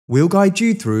We'll guide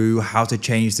you through how to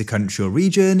change the country or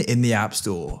region in the App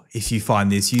Store. If you find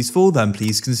this useful, then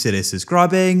please consider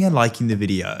subscribing and liking the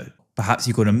video. Perhaps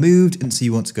you've gotten moved and so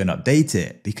you want to go and update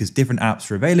it because different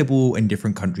apps are available in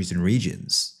different countries and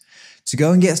regions. To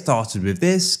go and get started with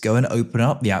this, go and open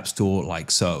up the App Store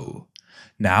like so.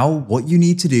 Now, what you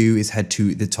need to do is head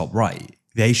to the top right.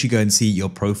 There you should go and see your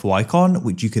profile icon,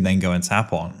 which you can then go and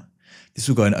tap on. This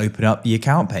will go and open up the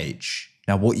account page.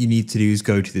 Now what you need to do is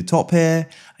go to the top here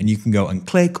and you can go and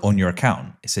click on your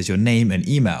account. It says your name and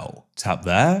email. Tap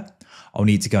there. I'll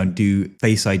need to go and do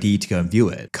Face ID to go and view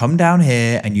it. Come down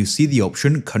here and you'll see the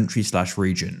option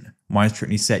country/region. Mine's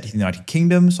currently set to the United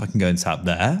Kingdom, so I can go and tap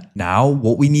there. Now,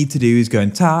 what we need to do is go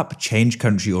and tap change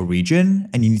country or region,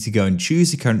 and you need to go and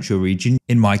choose the country or region.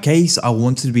 In my case, I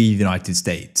want it to be the United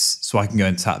States, so I can go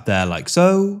and tap there like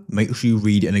so. Make sure you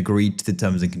read and agree to the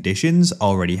terms and conditions. I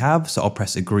already have, so I'll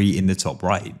press agree in the top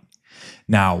right.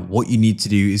 Now, what you need to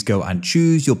do is go and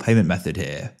choose your payment method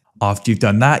here. After you've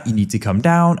done that, you need to come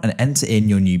down and enter in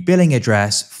your new billing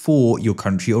address for your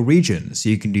country or region. So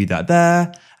you can do that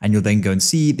there, and you'll then go and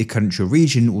see the country or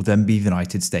region will then be the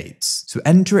United States. So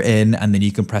enter it in, and then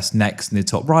you can press next in the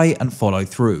top right and follow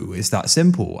through. It's that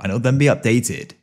simple, and it'll then be updated.